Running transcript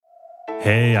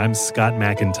Hey, I'm Scott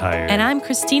McIntyre. And I'm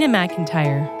Christina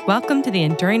McIntyre. Welcome to the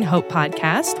Enduring Hope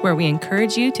podcast, where we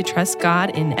encourage you to trust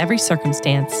God in every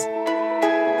circumstance.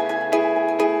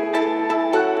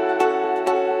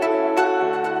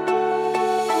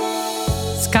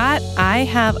 Scott, I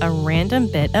have a random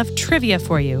bit of trivia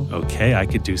for you. Okay, I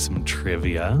could do some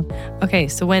trivia. Okay,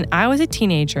 so when I was a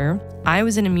teenager, I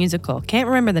was in a musical. Can't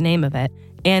remember the name of it.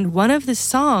 And one of the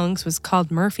songs was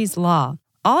called Murphy's Law.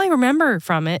 All I remember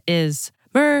from it is,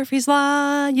 Murphy's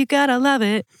Law, you gotta love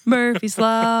it. Murphy's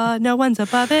Law, no one's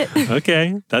above it.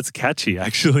 Okay, that's catchy,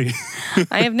 actually.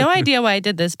 I have no idea why I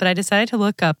did this, but I decided to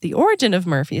look up the origin of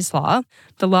Murphy's Law,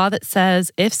 the law that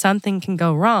says if something can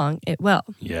go wrong, it will.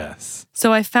 Yes.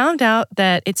 So I found out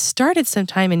that it started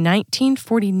sometime in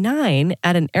 1949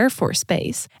 at an Air Force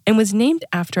base and was named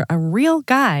after a real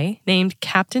guy named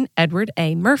Captain Edward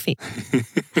A. Murphy.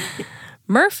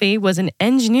 Murphy was an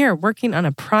engineer working on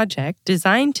a project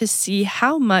designed to see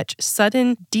how much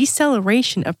sudden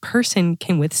deceleration a person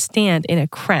can withstand in a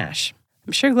crash.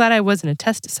 I'm sure glad I wasn't a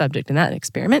test subject in that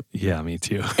experiment. Yeah, me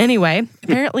too. Anyway,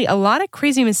 apparently a lot of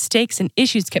crazy mistakes and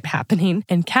issues kept happening,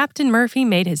 and Captain Murphy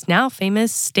made his now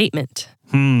famous statement.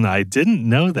 I didn't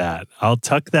know that. I'll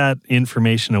tuck that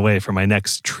information away for my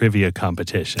next trivia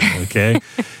competition, okay?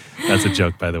 That's a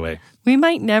joke, by the way. We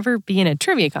might never be in a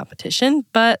trivia competition,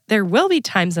 but there will be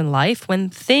times in life when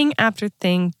thing after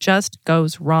thing just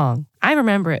goes wrong. I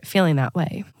remember it feeling that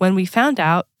way when we found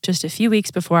out just a few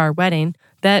weeks before our wedding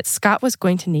that Scott was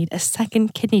going to need a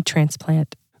second kidney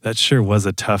transplant. That sure was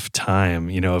a tough time.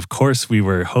 Of course, we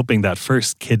were hoping that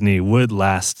first kidney would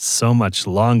last so much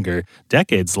longer,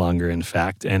 decades longer, in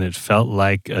fact, and it felt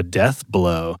like a death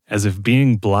blow, as if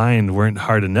being blind weren't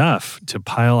hard enough. To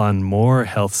pile on more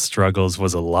health struggles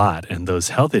was a lot, and those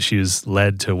health issues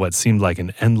led to what seemed like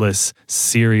an endless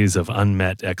series of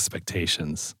unmet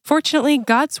expectations. Fortunately,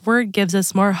 God's word gives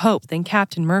us more hope than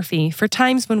Captain Murphy for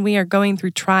times when we are going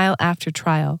through trial after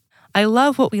trial. I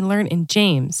love what we learn in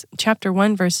James, chapter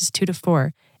 1, verses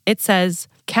 2-4. It says,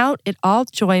 "Count it all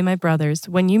joy, my brothers,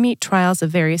 when you meet trials of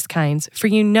various kinds, for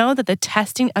you know that the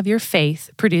testing of your faith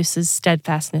produces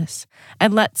steadfastness.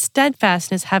 And let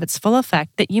steadfastness have its full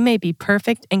effect, that you may be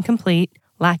perfect and complete,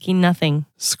 lacking nothing."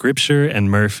 Scripture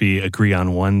and Murphy agree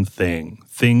on one thing.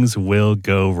 Things will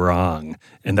go wrong.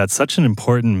 And that's such an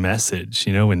important message.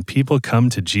 When people come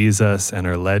to Jesus and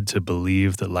are led to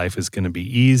believe that life is going to be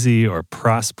easy or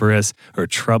prosperous or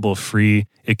trouble-free,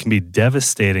 it can be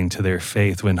devastating to their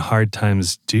faith when hard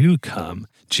times do come.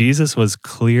 Jesus was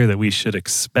clear that we should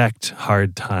expect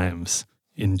hard times.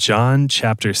 In John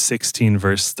chapter 16,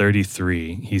 verse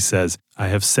 33, he says, "I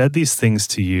have said these things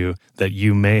to you that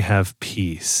you may have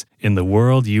peace. In the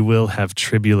world you will have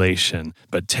tribulation,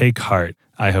 but take heart,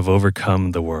 I have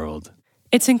overcome the world."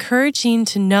 It's encouraging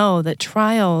to know that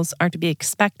trials are to be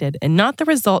expected and not the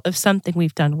result of something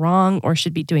we've done wrong or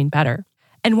should be doing better.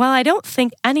 And while I don't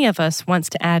think any of us wants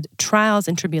to add trials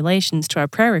and tribulations to our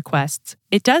prayer requests,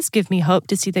 it does give me hope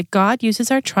to see that God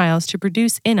uses our trials to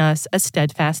produce in us a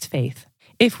steadfast faith.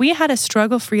 If we had a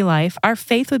struggle-free life, our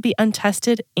faith would be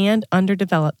untested and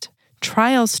underdeveloped.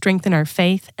 Trials strengthen our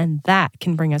faith, and that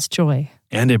can bring us joy.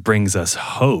 And it brings us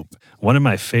hope. One of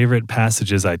my favorite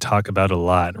passages I talk about a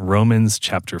lot, Romans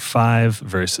chapter 5,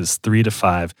 verses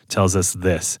 3-5, tells us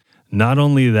this: "Not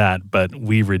only that, but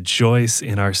we rejoice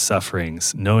in our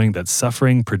sufferings, knowing that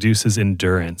suffering produces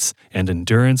endurance, and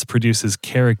endurance produces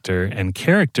character, and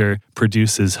character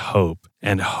produces hope.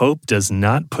 And hope does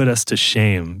not put us to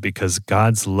shame, because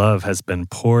God's love has been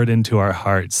poured into our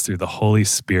hearts through the Holy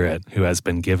Spirit who has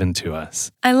been given to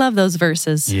us." I love those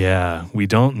verses. Yeah, we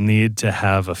don't need to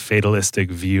have a fatalistic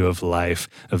view of life,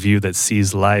 a view that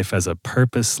sees life as a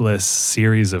purposeless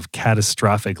series of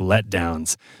catastrophic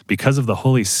letdowns. Because of the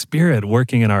Holy Spirit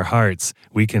working in our hearts,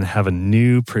 we can have a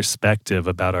new perspective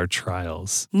about our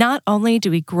trials. Not only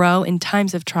do we grow in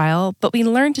times of trial, but we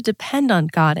learn to depend on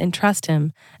God and trust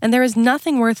Him. And there is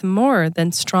nothing worth more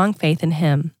than strong faith in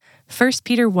Him. 1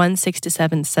 Peter 1,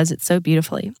 6-7 says it so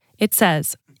beautifully. It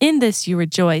says, "In this you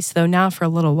rejoice, though now for a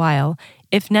little while.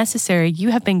 If necessary,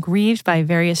 you have been grieved by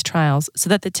various trials, so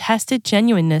that the tested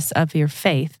genuineness of your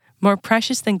faith, more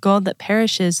precious than gold that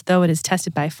perishes though it is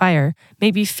tested by fire,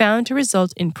 may be found to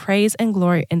result in praise and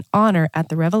glory and honor at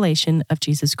the revelation of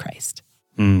Jesus Christ."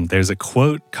 There's a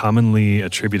quote commonly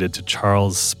attributed to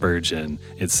Charles Spurgeon.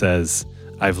 It says,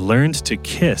 "I've learned to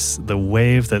kiss the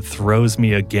wave that throws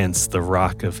me against the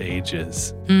rock of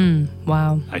ages."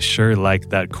 Wow. I sure like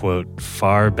that quote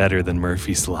far better than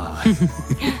Murphy's Law.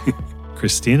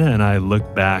 Christina and I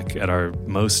look back at our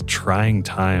most trying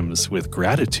times with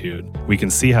gratitude. We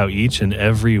can see how each and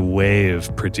every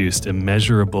wave produced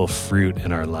immeasurable fruit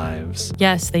in our lives.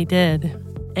 Yes, they did.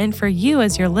 And for you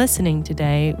as you're listening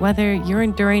today, whether you're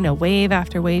enduring a wave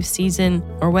after wave season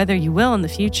or whether you will in the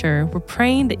future, we're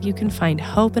praying that you can find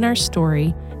hope in our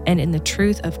story and in the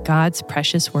truth of God's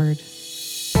precious word.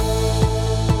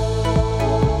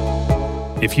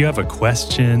 If you have a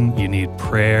question, you need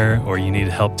prayer, or you need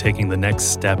help taking the next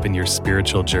step in your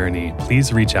spiritual journey,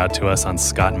 please reach out to us on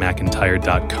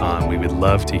scottmcintyre.com. We would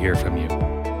love to hear from you.